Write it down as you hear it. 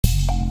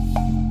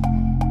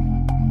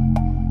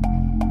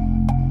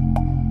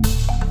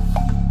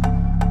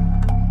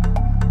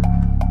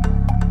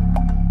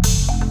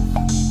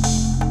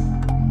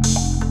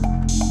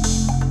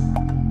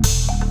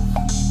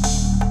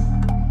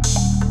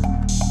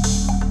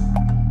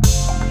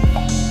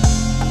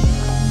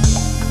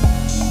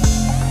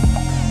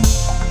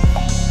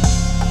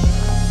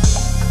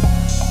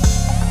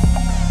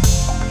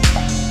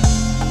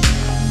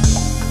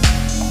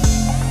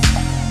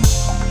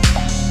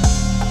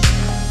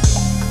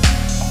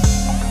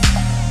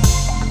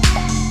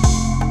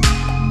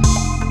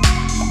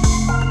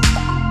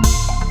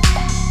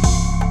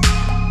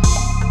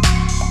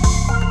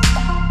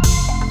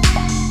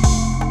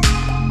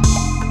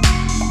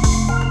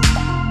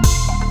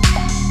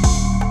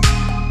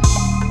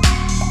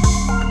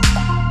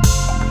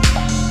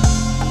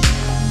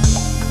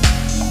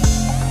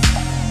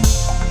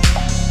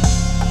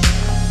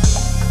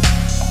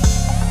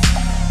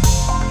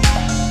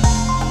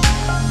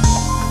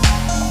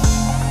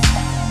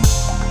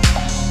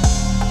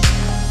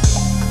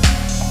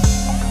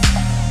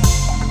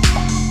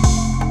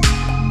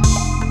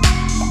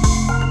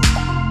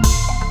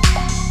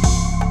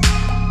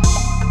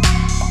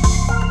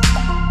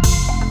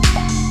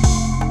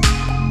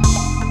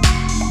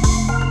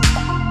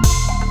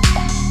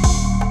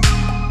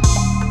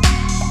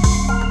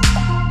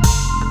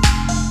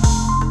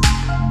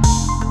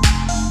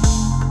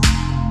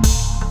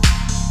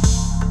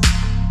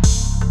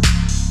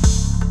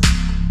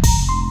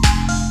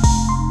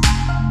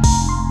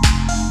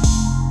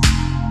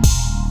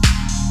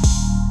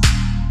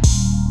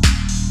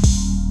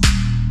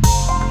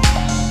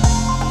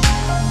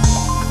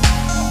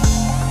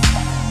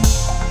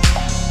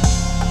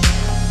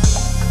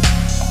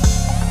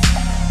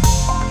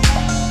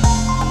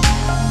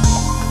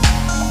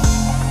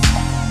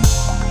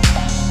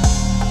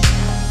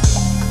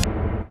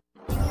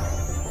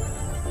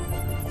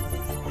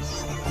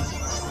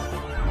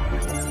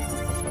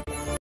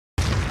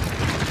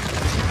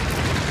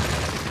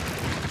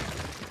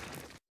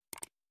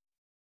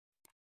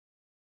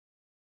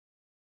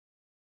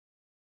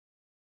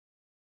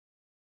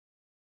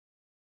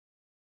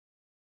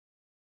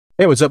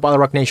Hey, what's up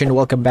ALROCK Nation?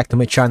 Welcome back to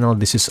my channel.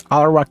 This is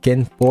ALROCK,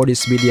 and for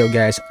this video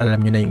guys, alam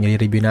nyo na yung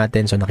i-review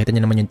natin. So nakita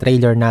nyo naman yung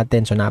trailer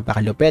natin. So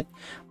napakalupit.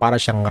 Para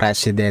siyang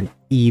Resident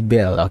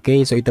Evil.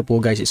 Okay, so ito po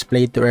guys is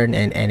play to earn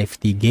and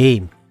NFT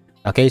game.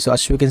 Okay, so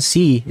as you can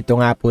see, ito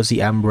nga po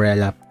si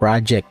Umbrella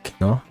Project,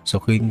 no?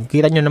 So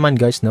kita nyo naman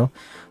guys, no?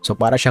 So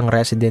para siyang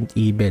Resident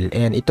Evil.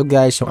 And ito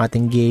guys, yung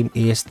ating game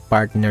is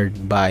partnered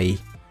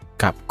by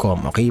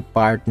Capcom, okay?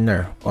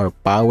 Partner or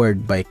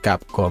powered by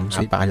Capcom.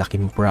 So,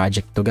 napakalaking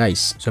project to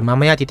guys. So,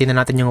 mamaya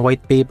titingnan natin yung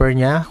white paper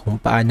niya kung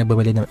paano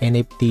bumili ng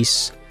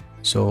NFTs.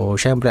 So,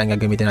 syempre, ang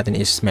gagamitin natin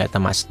is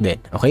MetaMask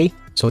din, okay?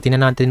 So,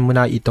 tingnan natin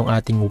muna itong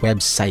ating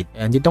website.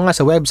 And dito nga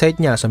sa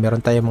website niya, so meron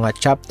tayong mga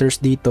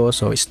chapters dito.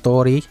 So,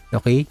 story,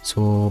 okay?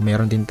 So,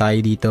 meron din tayo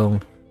ditong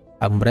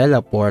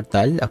Umbrella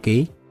Portal,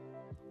 okay?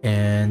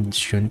 And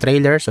yung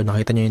trailer. So,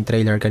 nakita nyo yung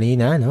trailer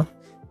kanina, no?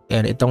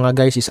 And ito nga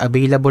guys is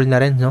available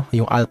na rin, no?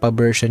 Yung alpha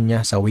version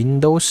niya sa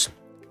Windows,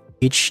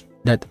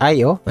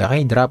 𝑑𝙄𝙉𝙄𝑎𝑡𝑒,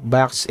 okay?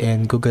 Dropbox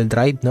and Google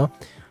Drive, no?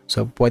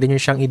 So pwede nyo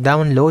siyang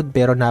i-download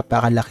pero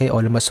napakalaki,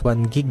 almost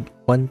 1 gig,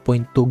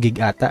 1.2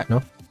 gig ata,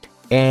 no?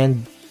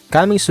 And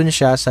coming soon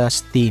siya sa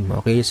Steam,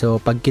 okay? So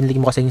pag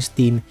kinlik mo kasi yung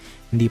Steam,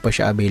 hindi pa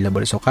siya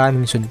available. So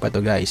coming soon pa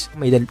to guys.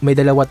 May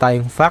dalawa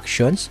tayong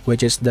factions,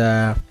 which is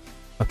the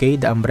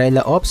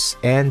Umbrella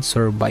Ops and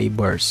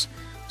Survivors.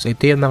 So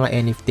ito yung mga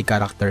NFT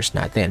characters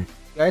natin.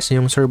 Guys,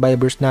 yung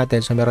survivors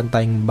natin, so meron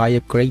tayong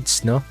bio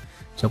crates, no?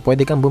 So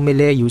pwede kang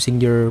bumili using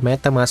your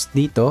MetaMask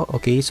dito,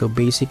 okay? So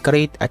basic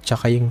crate at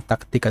saka yung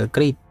tactical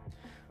crate.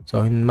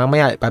 So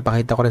mamaya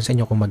ipapakita ko rin sa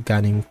inyo kung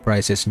magkano yung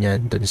prices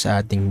niyan dun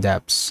sa ating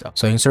dApps.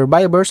 So yung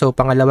survivor, so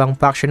pangalawang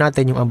faction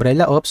natin yung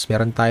Umbrella Ops,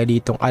 meron tayo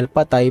ditong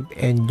Alpha type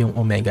and yung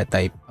Omega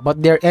type.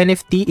 About their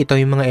NFT, ito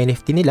yung mga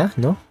NFT nila,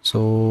 no? So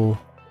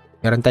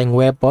meron tayong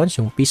weapons,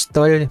 yung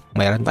pistol,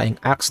 meron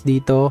tayong axe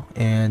dito,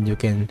 and you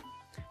can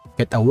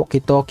get a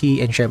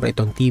walkie-talkie, and syempre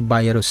itong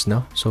T-virus,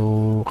 no? So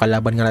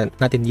kalaban nga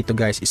natin dito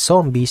guys is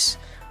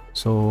zombies.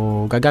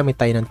 So gagamit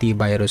tayo ng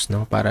T-virus,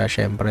 no? Para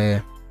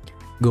syempre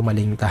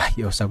gumaling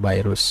tayo sa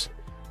virus.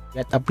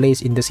 Get a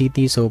place in the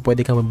city, so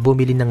pwede kang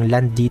bumili ng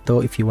land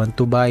dito if you want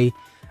to buy.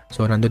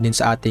 So nandun din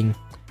sa ating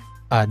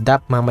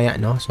dApp mamaya,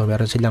 no? So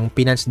meron silang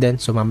finance din,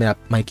 so mamaya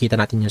makikita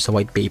natin yun sa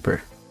white paper.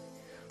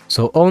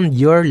 So, own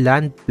your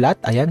land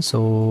plot. Ayan.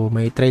 So,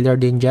 may trailer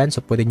din dyan.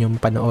 So, pwede nyo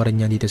panoorin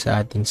yan dito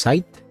sa ating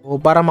site. So,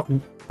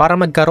 para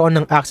magkaroon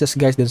ng access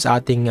guys dun sa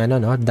ating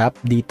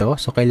dApp dito.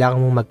 So, kailangan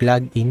mong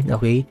mag-login.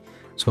 Okay.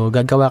 So,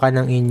 gagawa ka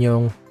ng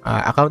inyong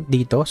account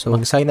dito. So,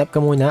 mag-sign up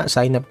ka muna.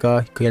 Sign up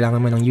ka.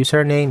 Kailangan mo ng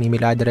username,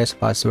 email address,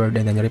 password,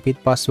 and then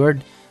repeat password.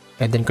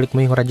 And then, click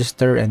mo yung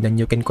register. And then,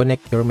 you can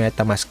connect your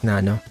MetaMask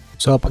na, no?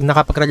 So, pag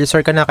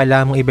nakapag-register ka na,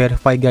 kailangan mong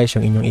i-verify guys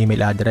yung inyong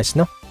email address,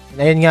 no?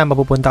 Ayun nga,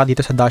 mapupunta ka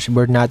dito sa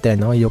dashboard natin,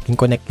 no? You can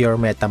connect your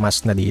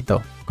MetaMask na dito.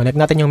 Connect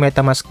natin yung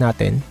MetaMask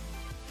natin.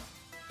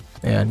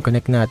 Ayan,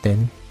 connect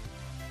natin.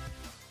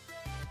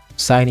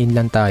 Sign in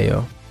lang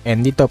tayo.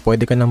 And dito,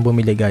 pwede ka nang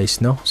bumili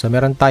guys, no? So,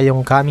 meron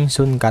tayong coming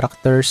soon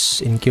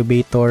characters,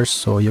 incubators.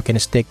 So, you can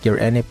stake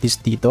your NFTs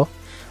dito.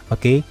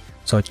 Okay?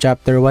 So,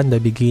 chapter 1, the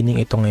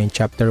beginning. Ito ngayon,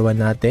 chapter 1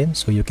 natin.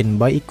 So, you can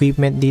buy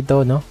equipment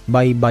dito, no?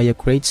 Buy bio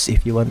crates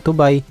if you want to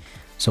buy.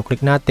 So,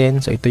 click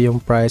natin. So, ito yung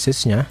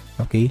prices niya.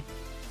 Okay?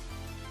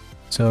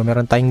 So,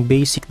 meron tayong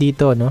basic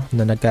dito, no?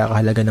 Na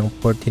nagkakahalaga ng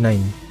 49.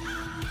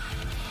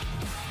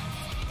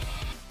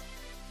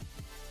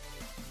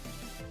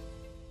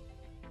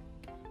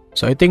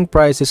 So, ito yung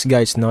prices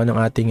guys, no? Ng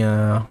ating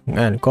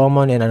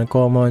common and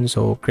uncommon.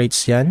 So,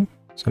 crates yan.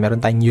 So, meron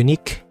tayong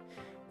unique.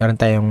 Meron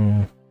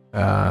tayong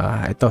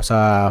ito,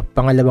 sa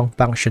pangalawang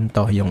function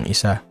to, yung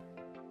isa.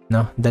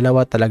 No?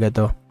 Dalawa talaga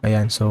to.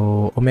 Ayan.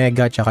 So,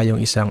 Omega tsaka yung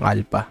isang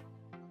Alpha.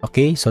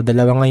 Okay? So,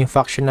 dalawa nga yung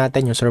faction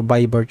natin. Yung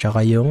Survivor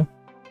tsaka yung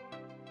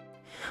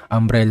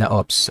Umbrella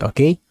Ops,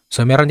 okay?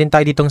 So, meron din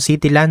tayo ditong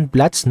city land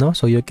plots, no?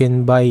 So, you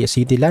can buy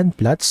city land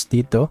plots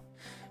dito.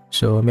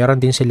 So,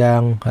 meron din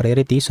silang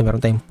rarity. So,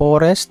 meron tayong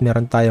forest,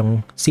 meron tayong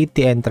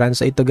city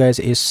entrance. So, ito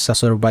guys is sa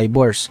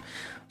survivors.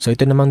 So,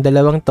 ito namang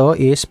dalawang to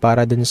is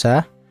para dun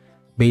sa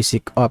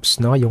basic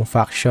ops, no? Yung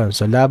faction.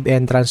 So, lab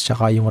entrance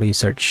tsaka yung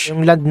research.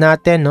 Yung land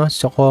natin, no?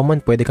 So,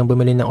 common, pwede kang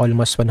bumili ng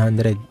almost $100.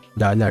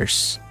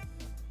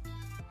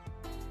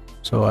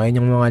 So, ayun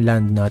yung mga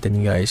land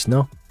natin guys,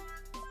 no?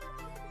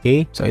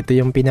 Okay, so ito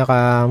yung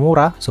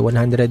pinakamura, so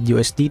 100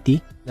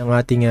 USDT ng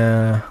ating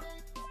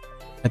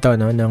ito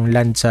no, ng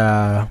land sa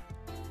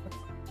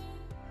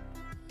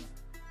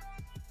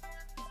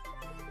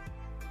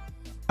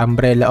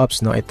Umbrella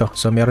Ops, no, ito.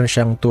 So meron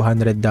siyang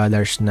 $200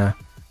 na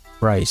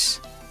price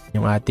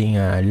yung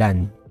ating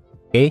land.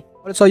 Okay?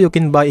 Also, you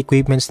can buy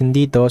equipments din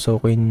dito. So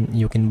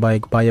you can buy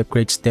bio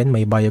crates din,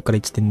 may bio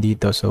crates din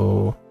dito.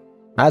 So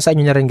nasa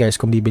inyo na rin guys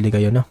kung bibili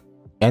kayo, no?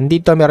 And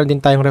dito, meron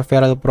din tayong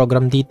referral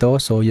program dito.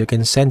 So, you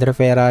can send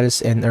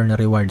referrals and earn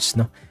rewards,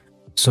 no?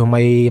 So,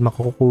 may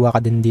makukuha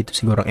ka din dito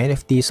siguro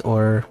NFTs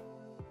or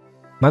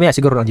mamaya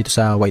siguro dito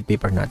sa white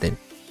paper natin.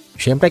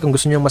 Siyempre, kung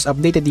gusto nyo mas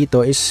updated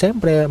dito is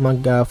siyempre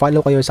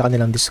mag-follow kayo sa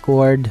kanilang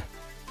Discord,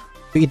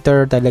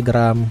 Twitter,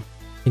 Telegram,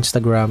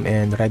 Instagram,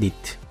 and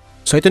Reddit.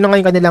 So ito na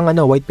ngayon kanilang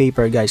white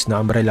paper guys,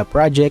 no, umbrella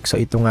project. So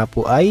ito nga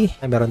po ay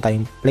meron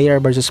tayong player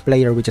versus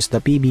player, which is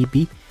the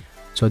PvP.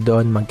 So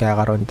doon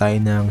magkakaroon tayo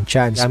ng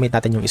chance gamit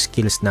natin yung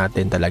skills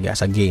natin talaga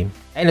sa game.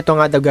 And ito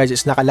nga daw guys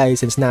is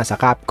naka-license na sa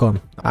Capcom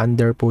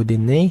under po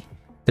din ni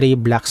 3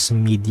 Blocks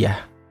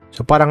Media.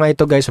 So parang nga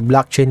ito guys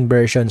blockchain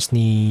versions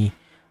ni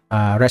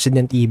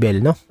Resident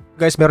Evil, no?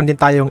 Guys, meron din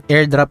tayong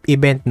airdrop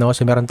event, no?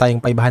 So meron tayong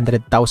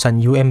 500,000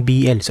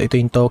 UMBL. So ito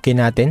yung token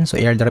natin. So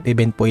airdrop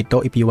event po ito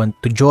if you want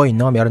to join,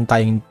 no? Meron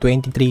tayong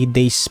 23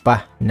 days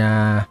pa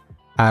na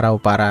araw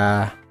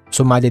para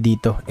sumali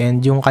dito. And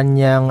yung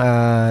kanyang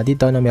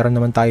dito, no, meron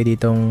naman tayo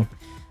ditong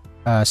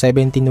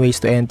 17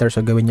 ways to enter.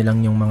 So gawin nyo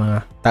lang yung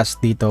mga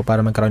tasks dito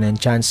para magkaroon ng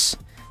chance.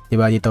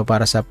 Diba dito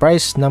para sa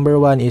price number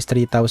 1 is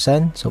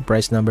 3,000. So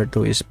price number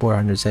 2 is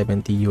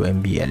 470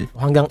 UMBL.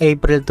 Hanggang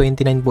April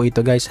 29 po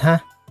ito guys,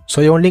 ha? So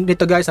yung link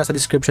nito guys nasa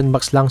description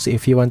box lang. So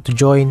if you want to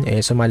join,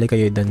 sumali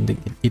kayo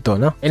dito,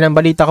 no? And ang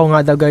balita ko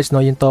nga daw guys, no,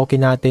 yung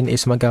token natin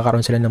is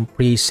magkakaroon sila ng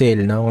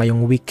pre-sale, no,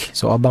 ngayong week.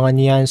 So abangan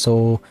niyo yan.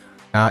 So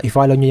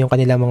i-follow niyo yung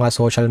kanilang mga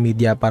social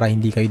media para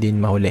hindi kayo din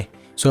mahuli.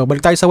 So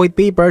balik tayo sa white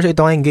paper. So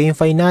ito nga yung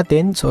GameFi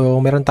natin.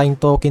 So meron tayong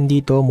token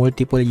dito,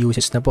 multiple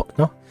uses na po,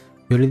 no?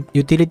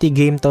 Utility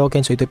game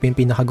token. So ito yung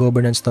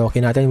pinaka-governance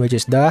token natin, which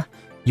is the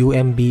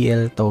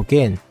UMBL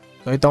token.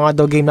 So ito nga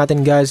daw game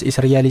natin guys is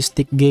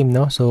realistic game,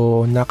 no?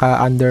 So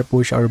naka-under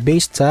push or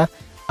based sa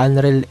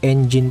Unreal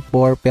Engine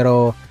 4,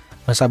 pero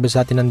ang sabi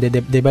sa atin ng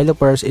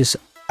developers is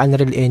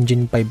Unreal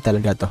Engine 5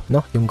 talaga to,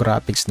 no? Yung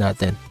graphics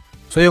natin.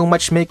 So yung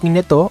matchmaking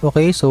nito,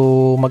 okay?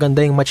 So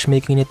maganda yung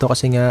matchmaking nito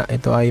kasi nga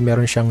ito ay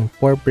meron siyang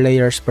 4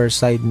 players per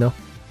side, no?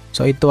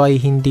 So ito ay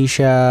hindi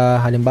siya,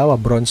 halimbawa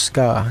bronze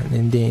ka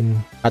and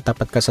then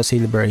katapat ka sa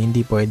silver,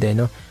 hindi pwede,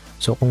 no?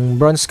 So kung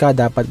bronze ka,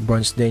 dapat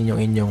bronze din yung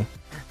inyong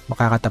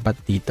makakatapat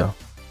dito.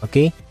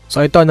 Okay?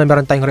 So ito, no,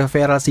 meron tayong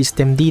referral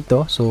system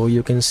dito. So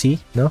you can see,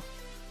 no?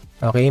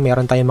 Okay,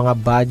 meron tayong mga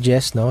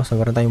badges, no? So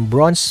meron tayong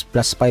bronze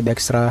plus 5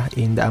 extra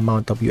in the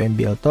amount of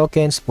UMBL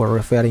tokens for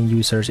referring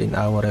users in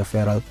our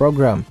referral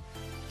program.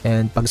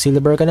 And pag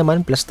silver ka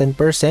naman, plus 10%.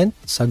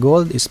 Sa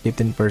gold is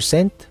 15%.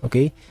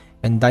 Okay?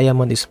 And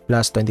diamond is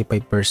plus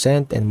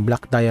 25%. And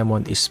black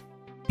diamond is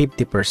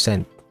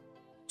 50%.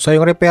 So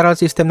yung referral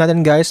system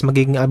natin guys,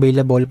 magiging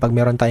available pag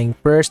meron tayong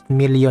first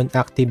million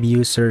active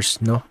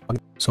users, no?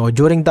 So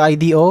during the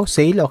IDO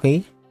sale,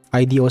 okay?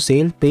 IDO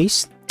sale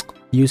phase,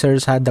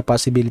 users had the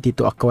possibility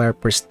to acquire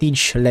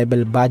prestige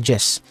level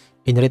badges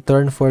in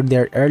return for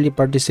their early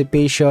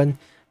participation,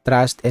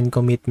 trust, and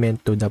commitment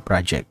to the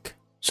project.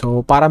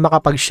 So para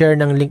makapag-share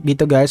ng link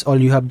dito guys,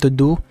 all you have to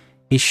do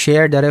is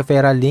share the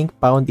referral link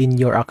found in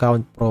your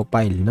account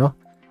profile, no?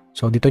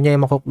 So dito niya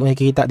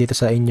makikita dito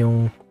sa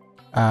inyong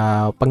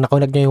pag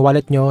na-connect nyo yung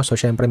wallet nyo, so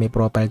syempre may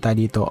profile tayo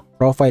dito,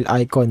 profile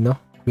icon, no?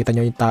 Kita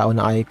nyo yung tao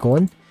na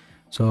icon,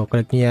 so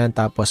click nyo yan,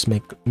 tapos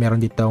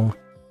meron ditong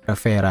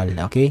referral,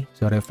 okay?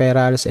 So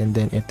referrals, and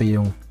then ito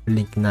yung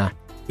link na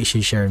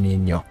i-share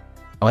ninyo.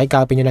 Okay,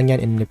 copy nyo lang yan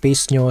and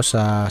paste nyo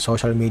sa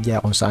social media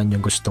kung saan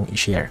nyo gustong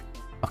i-share.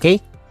 Okay?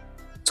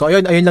 So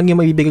ayun lang yung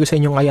maibibigay ko sa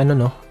inyo ay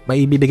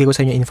maibibigay ko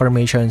sa inyo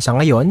information sa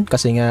ngayon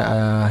kasi nga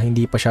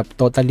hindi pa siya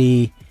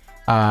totally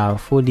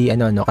fully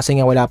no, kasi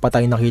nga wala pa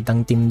tayong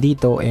nakitang team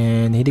dito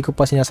and hindi ko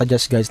pa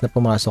sinasuggest guys na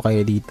pumasok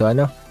kayo dito,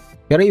 ano.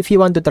 Pero if you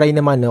want to try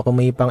naman, no, kung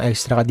may pang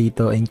extra ka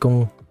dito and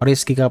kung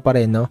risky ka pa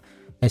rin, no,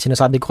 and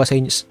sinasabi ko sa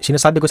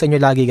inyo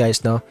lagi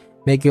guys, no,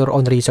 make your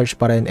own research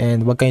pa rin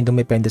and huwag kayong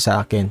dumepende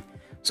sa akin.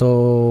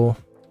 So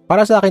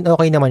para sa akin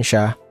okay naman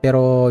siya,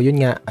 pero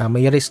yun nga,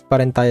 may risk pa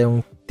rin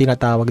tayong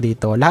tinatawag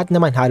dito. Lahat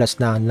naman halos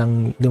na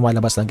lang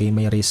lumalabas na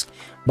game may risk,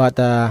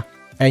 but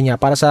ayun nga,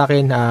 para sa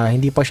akin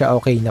hindi pa siya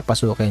okay na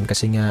pasukin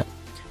kasi nga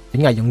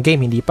yun nga, yung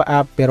game hindi pa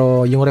up,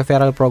 pero yung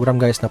referral program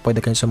guys na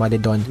pwede kayong sumali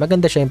doon,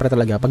 maganda syempre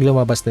talaga pag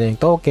lumabas na yung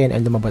token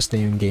and lumabas na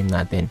yung game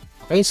natin.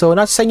 Okay, so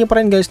nasa sa inyo pa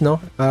rin guys,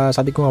 no.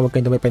 Sabi ko nga huwag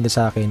kayong dumepende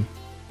sa akin.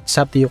 It's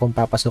up to you kung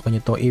papasukin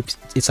nyo to.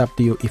 It's up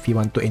to you if you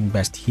want to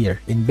invest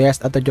here.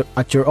 Invest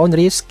at your own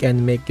risk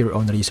and make your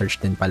own research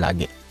din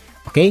palagi.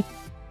 Okay?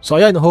 So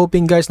ayan,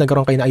 hoping guys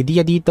nagkaroon kayo ng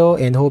idea dito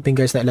and hoping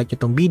guys na i-like nyo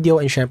tong video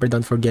and syempre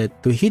don't forget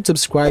to hit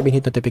subscribe and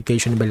hit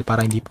notification bell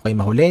para hindi po kayo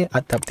mahuli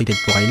at updated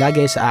po kayo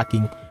lagi sa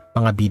aking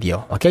mga video.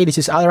 Okay, this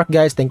is ALROCK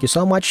guys. Thank you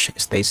so much.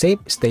 Stay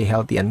safe, stay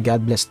healthy, and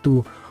God bless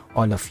to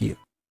all of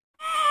you.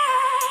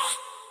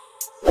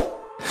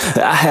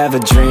 I have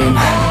a dream,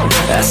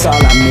 that's all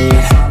I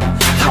need.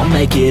 I'll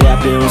make it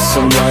happen with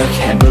some work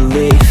and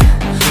belief.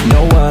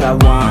 Know what I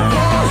want,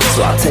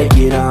 so I'll take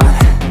it on.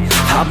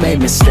 I've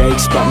made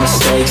mistakes, but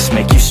mistakes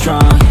make you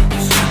strong.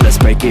 Let's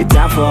break it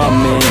down for a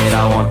minute.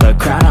 I want the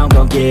crown, I'm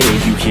gon' get it.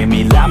 You hear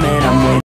me loud, man, I'm winning.